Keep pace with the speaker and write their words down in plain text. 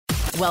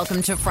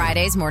Welcome to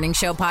Friday's Morning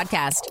Show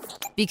podcast,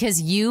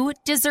 because you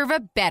deserve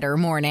a better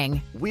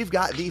morning. We've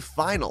got the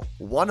final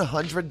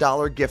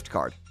 $100 gift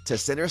card to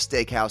Sinner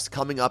Steakhouse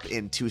coming up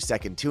in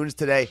 2-second tunes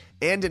today,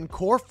 and in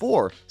Core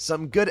 4,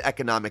 some good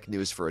economic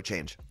news for a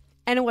change.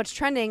 And in what's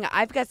trending,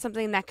 I've got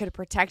something that could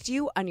protect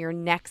you on your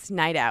next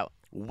night out.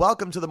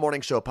 Welcome to the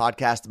Morning Show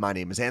podcast. My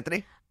name is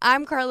Anthony.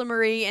 I'm Carla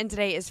Marie, and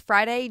today is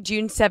Friday,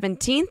 June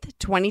 17th,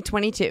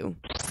 2022.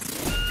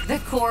 The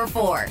Core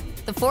 4,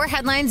 the 4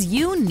 headlines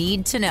you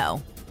need to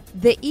know.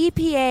 The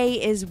EPA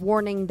is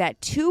warning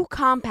that 2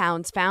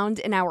 compounds found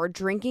in our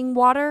drinking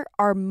water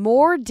are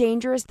more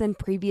dangerous than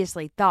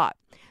previously thought.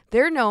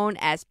 They're known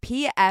as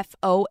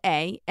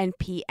PFOA and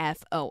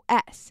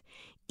PFOS.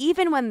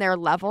 Even when their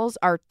levels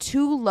are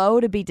too low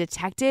to be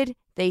detected,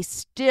 they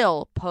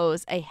still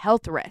pose a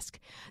health risk.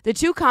 The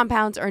 2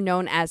 compounds are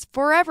known as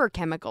forever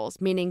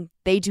chemicals, meaning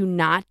they do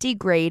not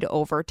degrade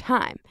over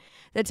time.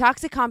 The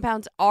toxic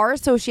compounds are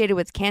associated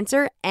with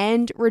cancer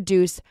and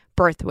reduce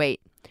birth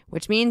weight,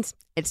 which means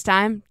it's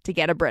time to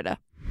get a Brita.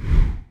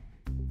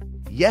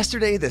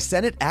 Yesterday, the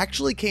Senate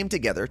actually came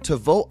together to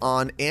vote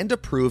on and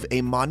approve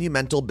a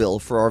monumental bill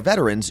for our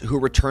veterans who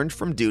returned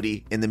from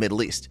duty in the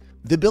Middle East.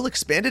 The bill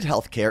expanded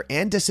healthcare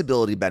and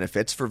disability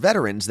benefits for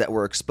veterans that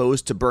were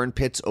exposed to burn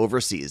pits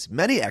overseas.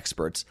 Many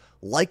experts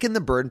liken the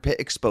burn pit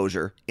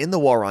exposure in the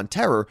War on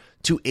Terror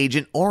to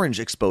Agent Orange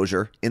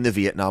exposure in the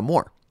Vietnam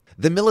War.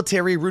 The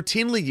military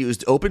routinely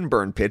used open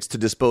burn pits to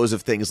dispose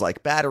of things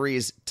like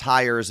batteries,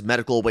 tires,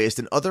 medical waste,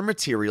 and other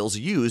materials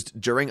used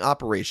during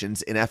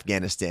operations in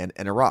Afghanistan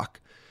and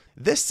Iraq.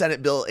 This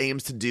Senate bill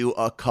aims to do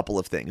a couple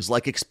of things,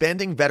 like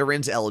expanding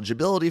veterans'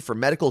 eligibility for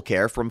medical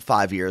care from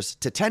 5 years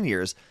to 10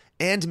 years,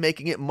 and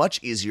making it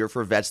much easier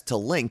for vets to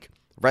link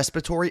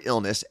respiratory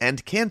illness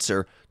and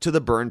cancer to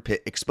the burn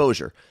pit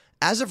exposure.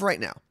 As of right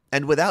now,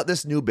 and without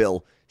this new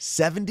bill,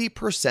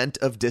 70%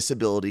 of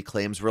disability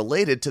claims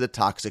related to the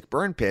toxic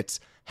burn pits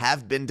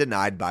have been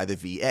denied by the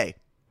VA.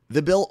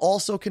 The bill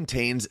also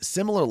contains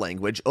similar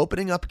language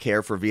opening up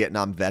care for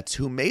Vietnam vets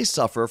who may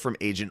suffer from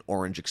Agent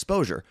Orange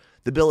exposure.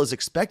 The bill is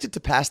expected to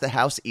pass the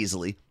House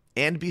easily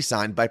and be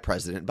signed by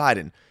President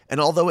Biden. And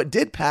although it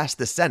did pass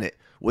the Senate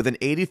with an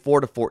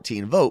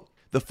 84-14 vote,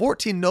 the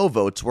 14 no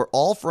votes were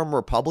all from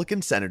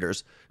Republican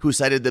senators who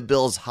cited the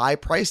bill's high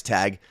price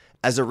tag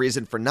as a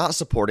reason for not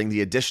supporting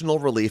the additional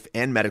relief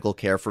and medical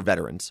care for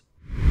veterans.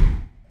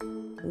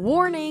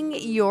 Warning,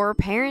 your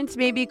parents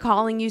may be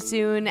calling you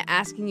soon,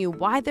 asking you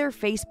why their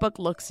Facebook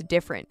looks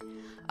different.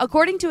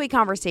 According to a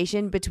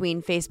conversation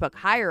between Facebook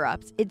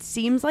higher-ups, it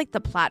seems like the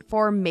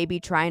platform may be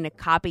trying to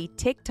copy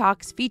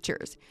TikTok's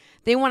features.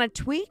 They want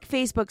to tweak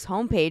Facebook's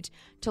homepage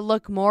to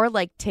look more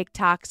like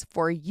TikTok's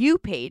For You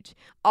page.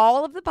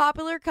 All of the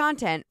popular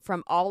content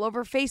from all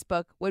over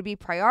Facebook would be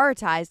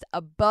prioritized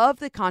above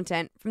the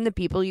content from the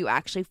people you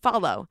actually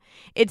follow.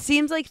 It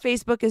seems like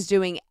Facebook is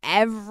doing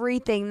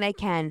everything they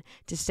can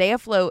to stay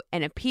afloat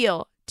and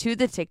appeal to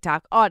the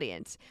TikTok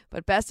audience.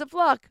 But best of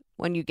luck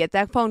when you get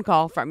that phone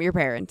call from your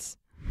parents.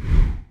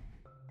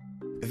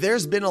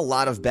 There's been a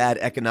lot of bad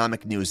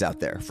economic news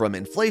out there, from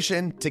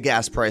inflation to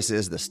gas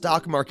prices, the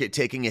stock market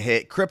taking a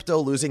hit, crypto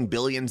losing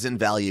billions in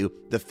value,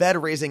 the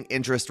Fed raising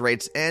interest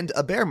rates, and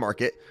a bear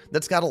market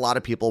that's got a lot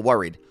of people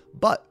worried.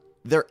 But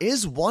there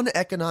is one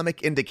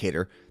economic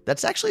indicator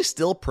that's actually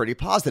still pretty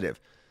positive.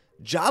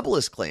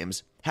 Jobless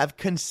claims have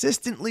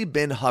consistently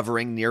been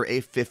hovering near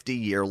a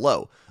 50-year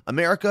low.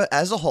 America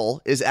as a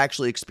whole is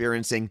actually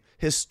experiencing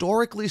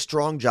historically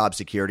strong job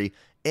security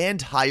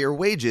and higher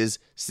wages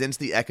since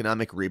the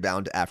economic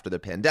rebound after the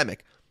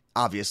pandemic.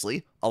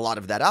 Obviously, a lot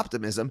of that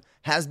optimism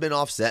has been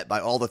offset by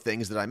all the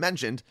things that I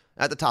mentioned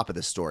at the top of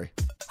this story.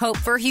 Hope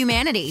for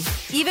humanity.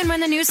 Even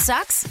when the news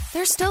sucks,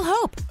 there's still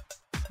hope.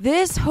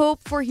 This hope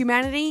for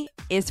humanity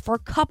is for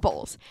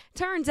couples.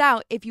 Turns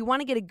out, if you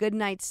want to get a good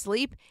night's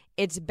sleep,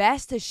 it's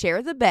best to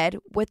share the bed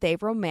with a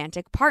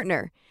romantic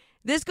partner.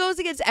 This goes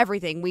against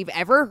everything we've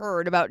ever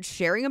heard about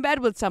sharing a bed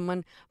with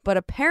someone, but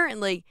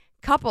apparently,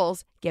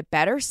 couples get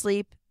better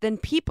sleep than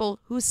people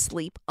who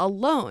sleep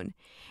alone.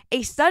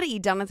 A study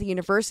done at the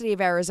University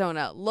of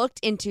Arizona looked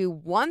into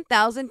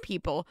 1,000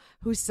 people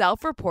who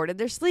self-reported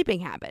their sleeping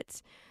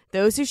habits.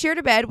 Those who shared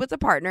a bed with a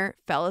partner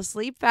fell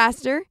asleep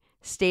faster,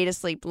 stayed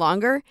asleep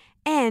longer,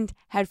 and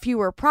had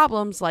fewer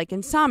problems like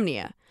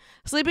insomnia.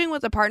 Sleeping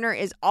with a partner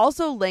is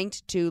also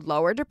linked to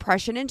lower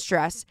depression and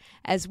stress,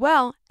 as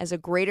well as a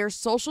greater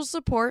social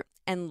support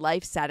and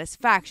life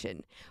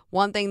satisfaction.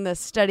 One thing the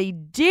study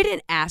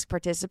didn't ask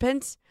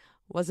participants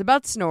was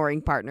about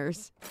snoring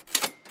partners.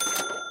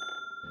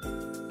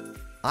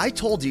 I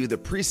told you the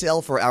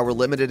pre-sale for our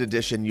limited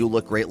edition You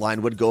Look Great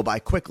line would go by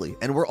quickly,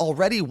 and we're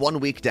already 1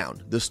 week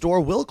down. The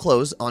store will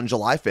close on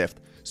July 5th,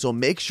 so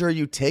make sure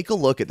you take a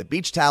look at the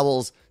beach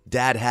towels,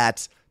 dad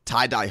hats,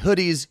 tie-dye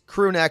hoodies,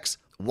 crew necks,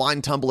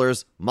 wine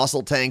tumblers,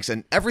 muscle tanks,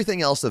 and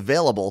everything else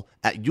available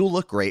at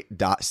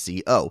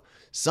youlookgreat.co.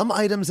 Some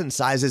items and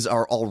sizes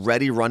are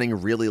already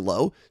running really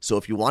low, so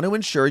if you want to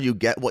ensure you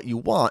get what you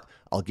want,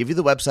 I'll give you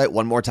the website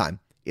one more time.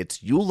 It's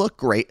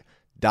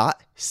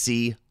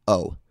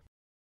youlookgreat.co.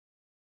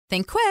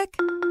 Think quick.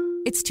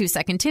 It's 2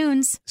 Second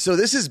Tunes. So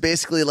this is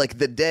basically like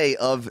the day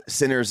of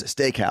Sinner's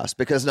Steakhouse,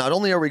 because not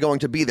only are we going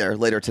to be there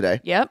later today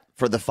Yep.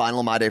 for the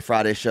final My Day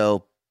Friday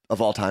show of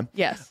all time,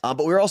 Yes.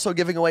 but we're also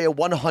giving away a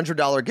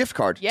 $100 gift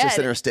card to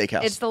Sinner's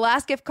Steakhouse. It's the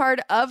last gift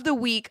card of the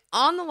week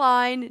on the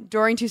line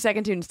during 2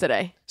 Second Tunes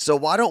today. So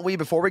why don't we,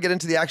 before we get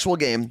into the actual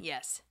game,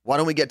 Yes. why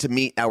don't we get to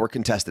meet our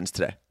contestants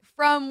today?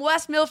 From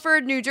West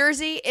Milford, New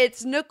Jersey,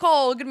 it's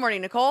Nicole. Good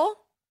morning, Nicole.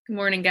 Good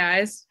morning,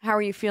 guys. How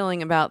are you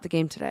feeling about the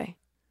game today?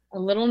 A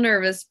little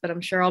nervous, but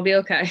I'm sure I'll be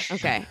okay.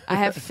 Okay, I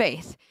have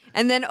faith.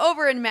 And then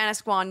over in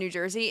Manasquan, New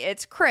Jersey,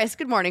 it's Chris.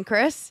 Good morning,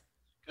 Chris.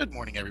 Good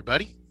morning,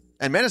 everybody.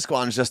 And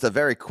Manasquan is just a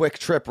very quick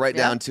trip right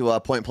down to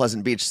Point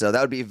Pleasant Beach, so that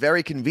would be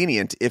very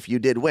convenient if you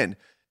did win.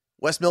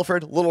 West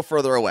Milford, a little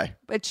further away.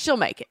 But she'll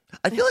make it.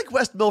 I feel like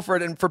West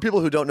Milford, and for people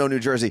who don't know New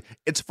Jersey,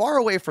 it's far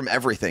away from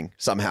everything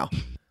somehow.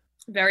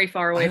 Very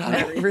far away from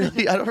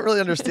everything. I don't really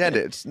understand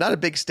it. It's not a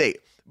big state.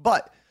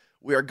 But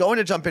we are going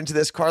to jump into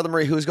this. Carla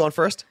Marie, who's going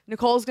first?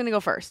 Nicole's going to go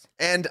first.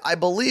 And I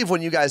believe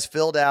when you guys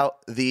filled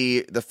out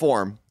the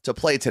form to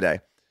play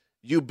today,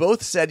 you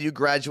both said you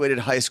graduated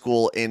high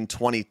school in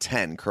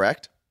 2010,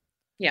 correct?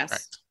 Yes.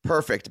 Correct.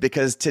 Perfect,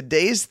 because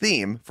today's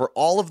theme for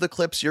all of the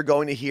clips you're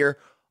going to hear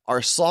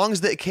are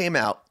songs that came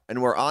out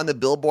and were on the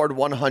Billboard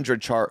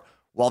 100 chart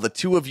while the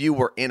two of you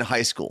were in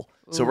high school.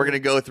 So we're going to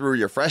go through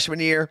your freshman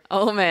year,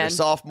 Oh, man. your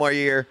sophomore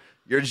year,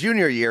 your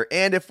junior year,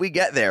 and if we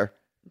get there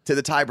to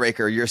the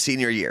tiebreaker, your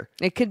senior year.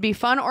 It could be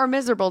fun or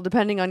miserable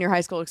depending on your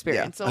high school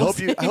experience. So I hope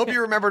you I hope you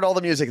remembered all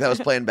the music that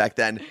was playing back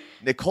then.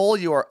 Nicole,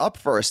 you are up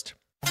first.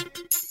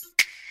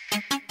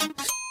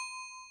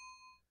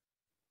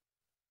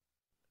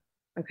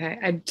 Okay.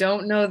 I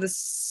don't know the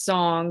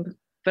song,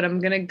 but I'm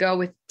going to go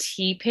with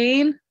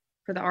T-Pain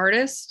for the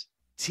artist.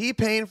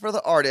 T-Pain for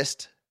the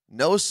artist,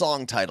 no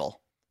song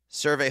title.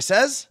 Survey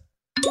says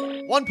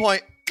 1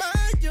 point.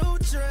 Buy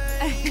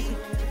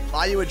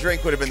You a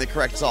Drink would have been the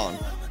correct song.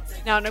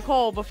 Now,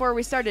 Nicole, before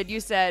we started, you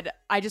said,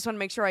 I just want to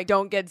make sure I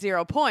don't get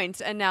 0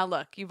 points. And now,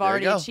 look, you've There you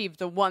already go. achieved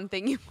the one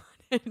thing you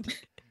wanted.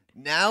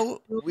 Now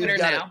we've Winner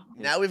got now.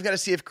 now we've got to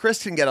see if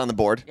Chris can get on the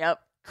board.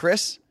 Yep.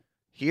 Chris,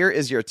 here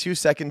is your 2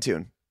 second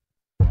tune.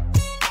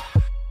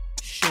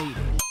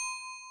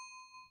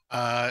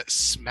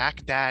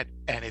 Smack That,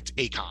 and it's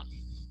Akon.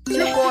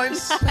 2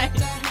 points.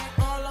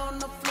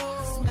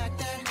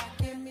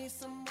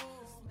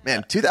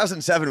 Man,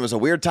 2007 was a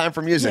weird time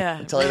for music. Yeah,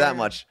 I'll tell you that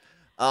much.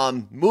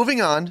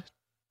 Moving on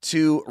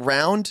to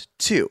round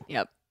 2.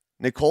 Yep.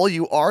 Nicole,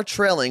 you are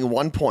trailing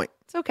 1 point,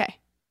 It's okay.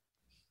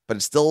 but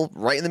it's still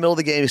right in the middle of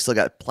the game. You still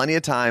got plenty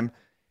of time.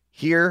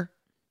 Here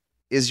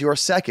is your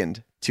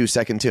second 2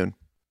 second tune.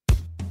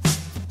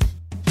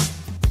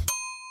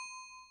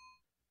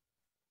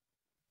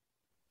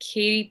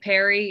 Katy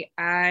Perry,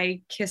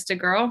 I Kissed a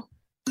Girl.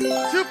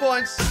 2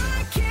 points.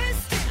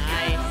 Nice.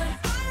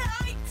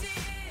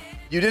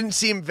 You didn't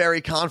seem very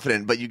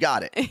confident, but you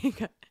got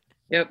it.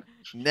 Yep.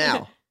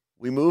 Now,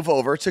 we move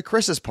over to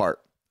Chris's part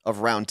of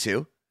round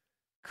 2.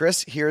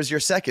 Chris, here's your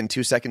second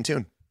 2 second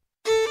tune.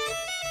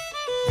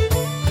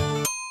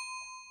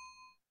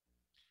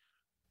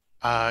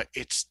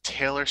 It's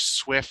Taylor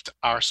Swift,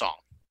 Our Song.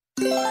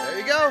 There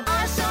you go.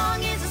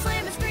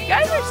 You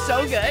guys are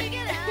so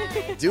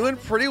good. Doing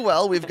pretty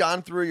well. We've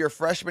gone through your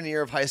freshman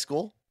year of high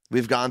school.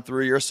 We've gone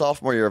through your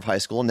sophomore year of high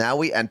school. Now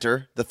we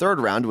enter the third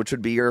round, which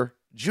would be your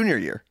junior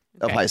year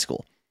of Okay. high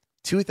school.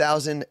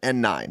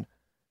 2009.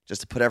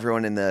 Just to put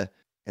everyone in the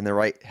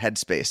right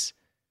headspace.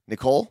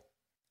 Nicole,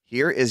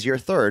 here is your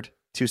third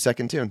 2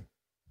 second tune.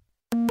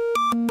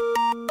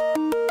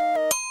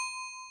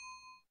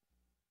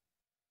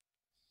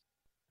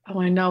 Oh,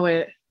 I know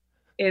it.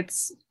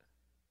 It's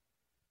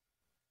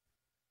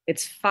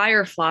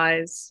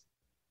Fireflies.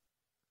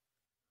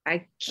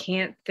 I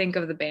can't think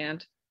of the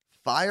band.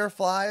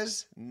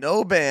 Fireflies,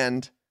 no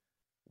band.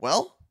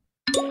 Well,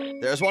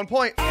 there's 1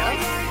 point.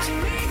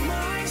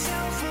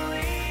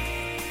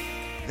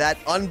 That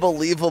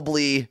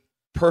unbelievably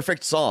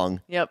perfect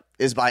song Yep.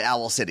 is by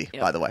Owl City,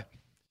 Yep. by the way.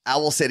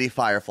 Owl City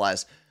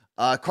Fireflies.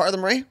 Carla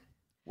Marie,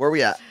 where are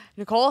we at?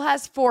 Nicole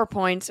has 4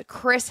 points.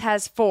 Chris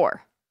has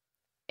 4.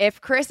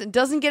 If Chris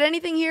doesn't get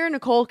anything here,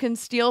 Nicole can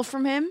steal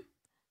from him.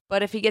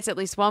 But if he gets at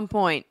least 1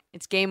 point,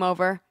 it's game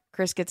over.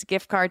 Chris gets a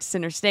gift card to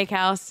Sinner's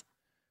Steakhouse,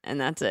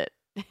 and that's it.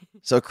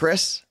 So,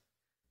 Chris,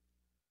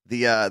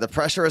 the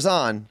pressure is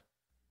on.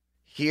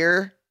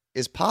 Here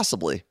is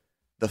possibly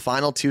the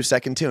final 2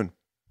 second tune.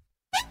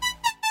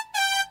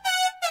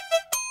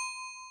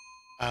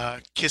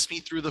 Kiss Me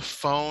Through the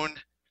Phone.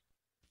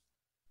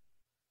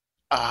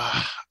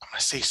 I'm going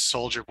to say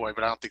Soulja Boy,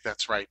 but I don't think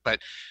that's right. But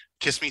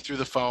Kiss Me Through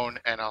the Phone,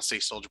 and I'll say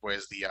Soulja Boy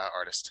is the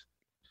artist.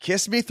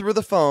 Kiss Me Through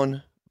the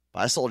Phone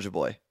by Soulja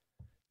Boy.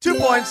 2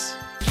 points.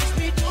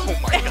 Oh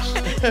my God.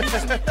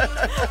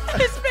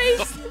 His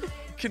face.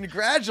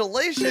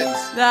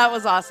 Congratulations. That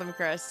was awesome,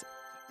 Chris.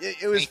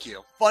 It was Thank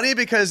you. funny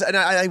because, and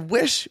I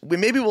wish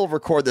maybe we'll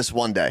record this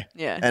one day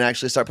Yeah. and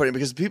actually start putting,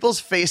 because people's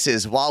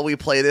faces while we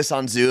play this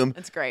on Zoom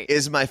That's great.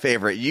 is my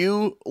favorite.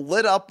 You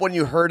lit up when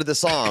you heard the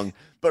song,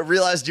 but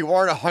realized you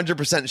weren't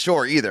 100%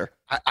 sure either.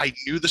 I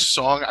knew the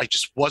song. I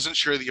just wasn't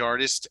sure of the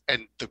artist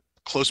and the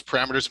close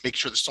parameters. Make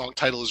sure the song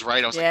title is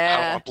right. I was like, I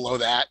don't want to blow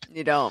that.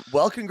 You don't.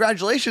 Well,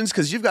 congratulations,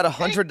 because you've got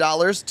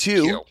 $100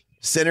 to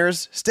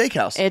Sinner's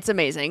Steakhouse. It's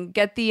amazing.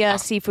 Get the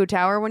seafood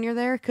tower when you're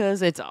there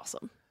because it's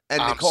awesome.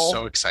 And I'm Nicole,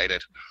 so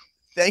excited.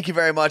 thank you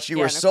very much. You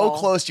were so Nicole.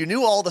 close. You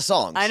knew all the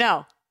songs. I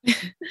know.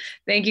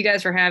 Thank you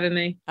guys for having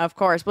me. Of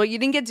course. Well, you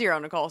didn't get 0,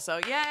 Nicole, so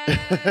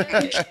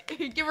yay.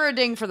 Give her a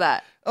ding for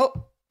that. Oh,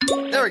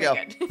 there we go.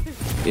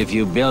 If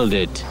you build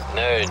it,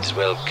 nerds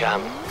will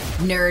come.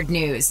 Nerd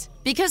news.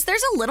 Because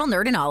there's a little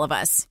nerd in all of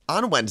us.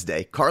 On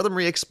Wednesday, Carla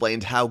Marie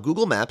explained how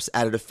Google Maps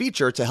added a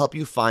feature to help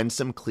you find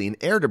some clean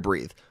air to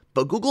breathe.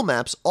 But Google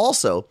Maps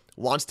also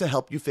wants to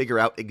help you figure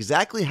out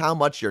exactly how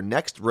much your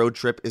next road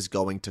trip is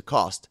going to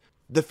cost.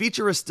 The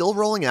feature is still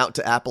rolling out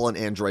to Apple and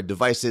Android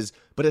devices,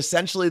 but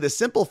essentially the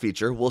simple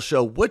feature will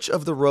show which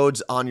of the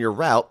roads on your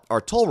route are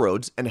toll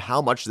roads and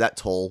how much that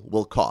toll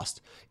will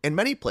cost. In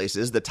many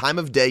places, the time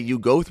of day you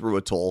go through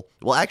a toll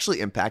will actually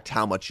impact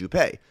how much you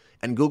pay.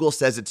 And Google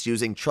says it's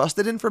using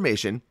trusted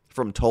information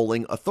from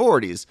tolling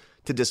authorities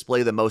to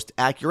display the most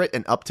accurate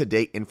and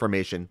up-to-date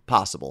information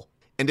possible.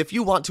 And if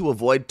you want to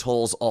avoid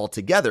tolls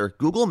altogether,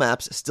 Google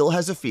Maps still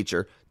has a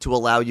feature to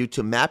allow you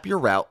to map your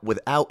route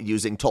without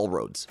using toll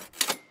roads.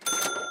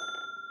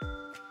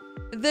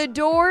 The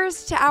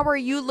doors to our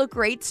You Look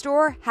Great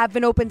store have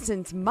been open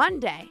since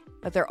Monday,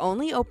 but they're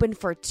only open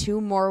for 2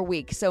 more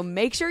weeks. So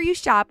make sure you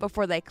shop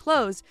before they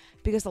close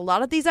because a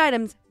lot of these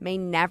items may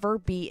never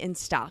be in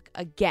stock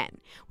again.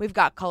 We've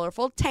got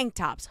colorful tank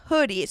tops,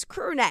 hoodies,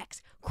 crew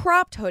necks,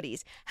 cropped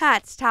hoodies,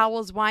 hats,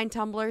 towels, wine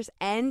tumblers,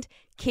 and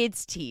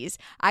kids' tees.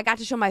 I got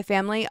to show my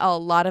family a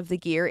lot of the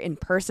gear in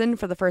person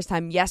for the first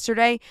time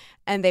yesterday,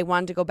 and they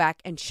wanted to go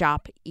back and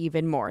shop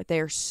even more.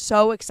 They're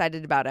so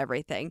excited about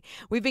everything.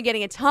 We've been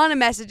getting a ton of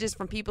messages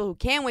from people who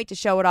can't wait to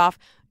show it off.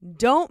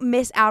 Don't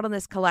miss out on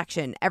this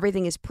collection.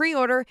 Everything is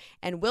pre-order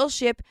and will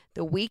ship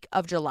the week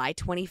of July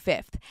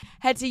 25th.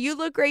 Head to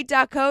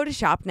youlookgreat.co to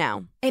shop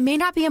now. It may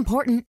not be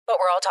important, but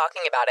we're all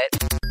talking about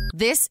it.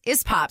 This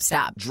is Pop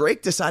Stop.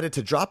 Drake decided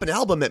to drop an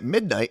album at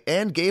midnight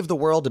and gave the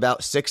world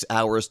about 6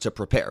 hours to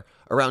prepare.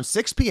 Around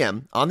 6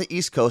 p.m. on the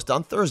East Coast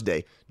on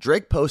Thursday,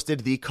 Drake posted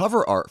the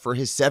cover art for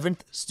his 7th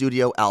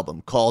studio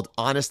album called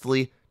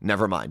Honestly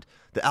Nevermind.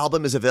 The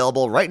album is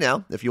available right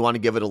now if you want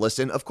to give it a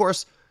listen. Of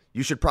course,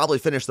 you should probably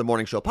finish the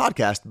Morning Show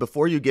podcast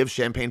before you give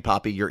Champagne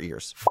Poppy your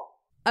ears.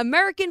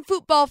 American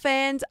football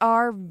fans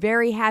are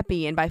very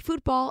happy, and by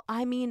football,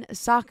 I mean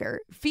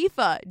soccer.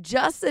 FIFA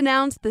just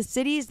announced the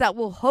cities that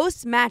will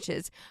host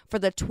matches for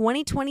the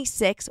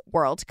 2026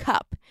 World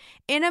Cup.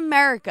 In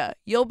America,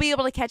 you'll be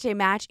able to catch a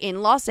match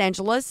in Los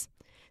Angeles,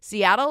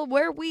 Seattle,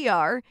 where we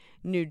are,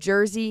 New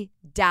Jersey,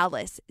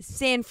 Dallas,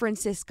 San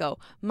Francisco,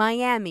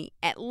 Miami,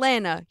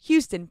 Atlanta,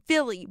 Houston,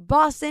 Philly,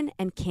 Boston,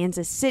 and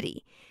Kansas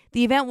City.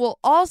 The event will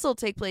also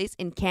take place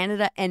in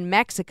Canada and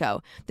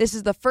Mexico. This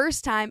is the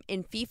first time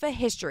in FIFA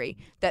history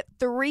that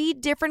 3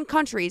 different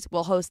countries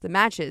will host the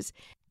matches.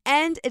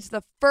 And it's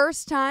the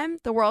first time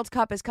the World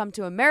Cup has come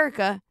to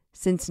America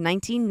since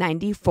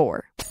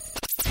 1994.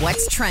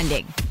 What's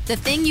trending? The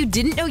thing you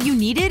didn't know you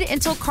needed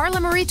until Carla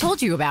Marie told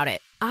you about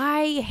it.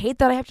 I hate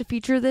that I have to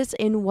feature this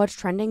in What's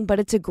Trending, but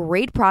it's a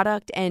great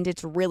product and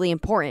it's really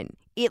important.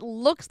 It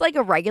looks like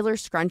a regular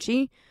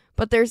scrunchie,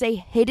 but there's a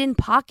hidden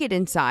pocket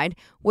inside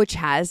which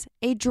has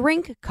a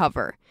drink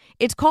cover.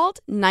 It's called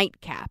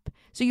Nightcap.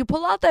 So you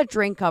pull out that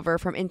drink cover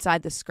from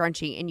inside the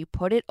scrunchie and you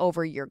put it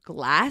over your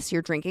glass,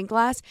 your drinking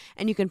glass,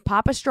 and you can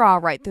pop a straw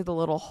right through the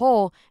little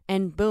hole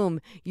and boom,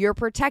 you're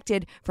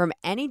protected from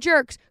any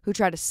jerks who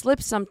try to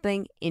slip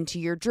something into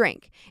your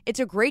drink. It's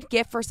a great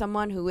gift for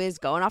someone who is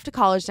going off to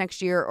college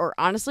next year, or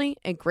honestly,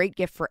 a great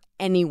gift for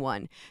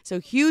anyone. So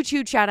huge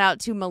shout out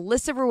to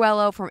Melissa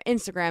Ruello from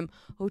Instagram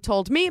who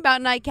told me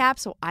about Nightcap,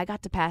 so I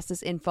got to pass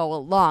this info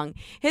along.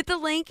 Hit the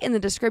link in the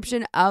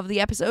description of the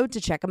episode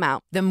to check them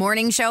out. The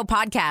Morning Show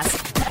Podcast.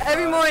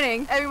 Every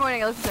morning I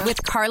listen to it.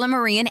 With Carla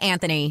Marie and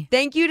Anthony.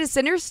 Thank you to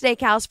Sinner's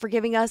Steakhouse for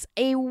giving us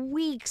a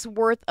week's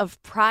worth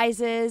of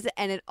prizes,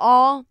 and it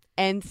all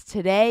ends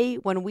today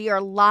when we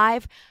are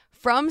live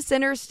from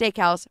Sinner's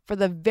Steakhouse for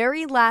the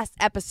very last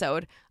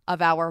episode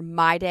of our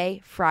My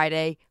Day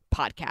Friday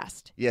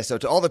podcast. Yeah, so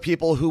to all the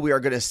people who we are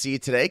going to see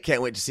today,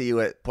 can't wait to see you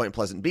at Point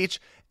Pleasant Beach.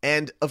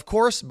 And of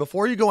course,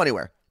 before you go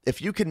anywhere, if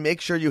you can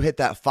make sure you hit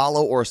that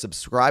follow or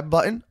subscribe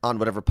button on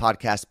whatever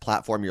podcast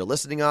platform you're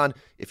listening on,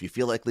 if you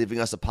feel like leaving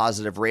us a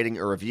positive rating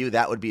or review,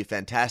 that would be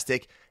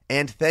fantastic.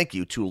 And thank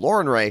you to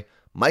Lauren Ray,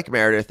 Mike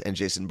Meredith, and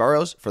Jason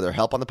Burrows for their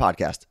help on the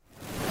podcast.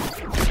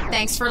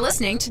 Thanks for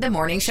listening to the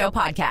Morning Show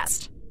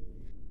Podcast.